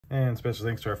And special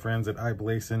thanks to our friends at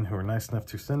i-Blason who were nice enough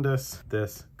to send us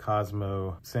this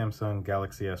Cosmo Samsung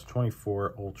Galaxy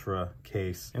S24 Ultra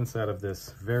case. Inside of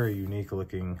this very unique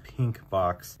looking pink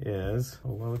box is,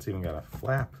 oh, well, it's even got a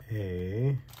flap.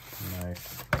 A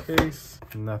nice case,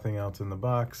 nothing else in the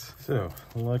box. So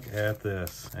look at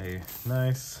this, a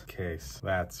nice case.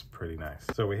 That's pretty nice.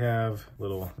 So we have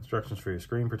little instructions for your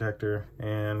screen protector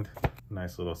and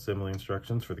nice little assembly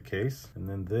instructions for the case. And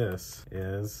then this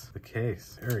is the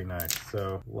case. Very nice.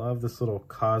 So love this little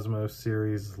Cosmo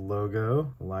series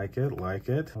logo. Like it, like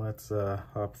it. Let's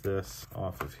pop this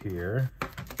off of here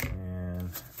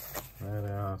and that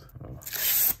out. Oh,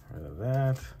 rid of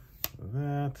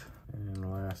that,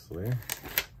 and lastly,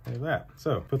 look at that.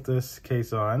 So put this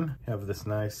case on, have this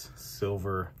nice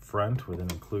silver front with an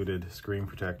included screen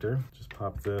protector. Just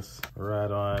pop this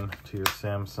right on to your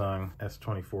Samsung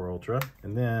S24 Ultra.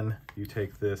 And then you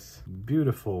take this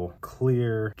beautiful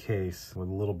clear case with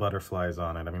little butterflies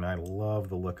on it. I mean, I love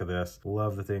the look of this.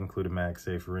 Love that they include a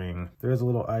MagSafe ring. There is a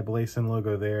little i-Blason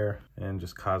logo there and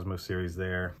just Cosmo series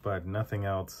there, but nothing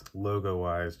else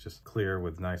logo-wise, just clear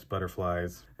with nice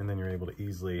butterflies. And then you're able to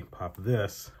easily pop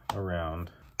this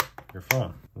around your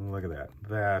phone. Look at that.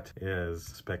 That is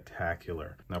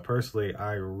spectacular. Now, personally,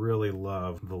 I really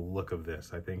love the look of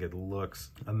this. I think it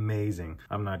looks amazing.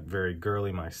 I'm not very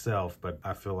girly myself, but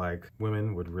I feel like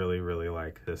women would really, really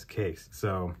like this case.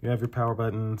 So you have your power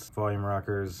buttons, volume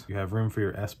rockers, you have room for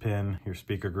your S Pen, your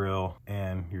speaker grill,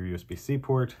 and your USB-C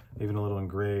port, even a little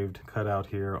engraved cutout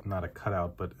here, not a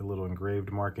cutout, but a little engraved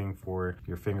marking for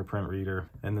your fingerprint reader.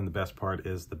 And then the best part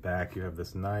is the back. You have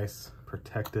this nice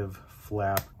protective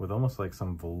flap with almost like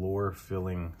some velour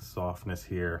filling softness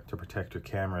here to protect your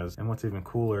cameras. And what's even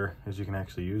cooler is you can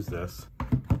actually use this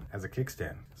as a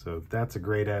kickstand. So that's a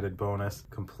great added bonus.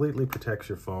 Completely protects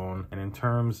your phone. And in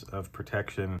terms of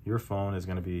protection, your phone is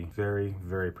gonna be very,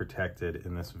 very protected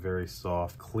in this very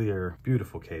soft, clear,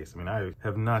 beautiful case. I mean, I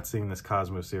have not seen this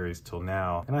Cosmo series till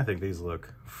now, and I think these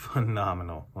look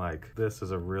phenomenal. Like, this is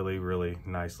a really, really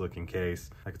nice looking case.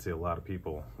 I could see a lot of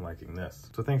people liking this.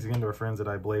 So thanks again to our friends at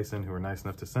i-Blason who were nice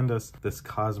enough to send us this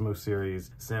Cosmo series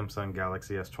Samsung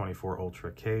Galaxy S24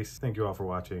 Ultra case. Thank you all for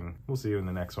watching. We'll see you in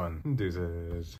the next one. Deuces.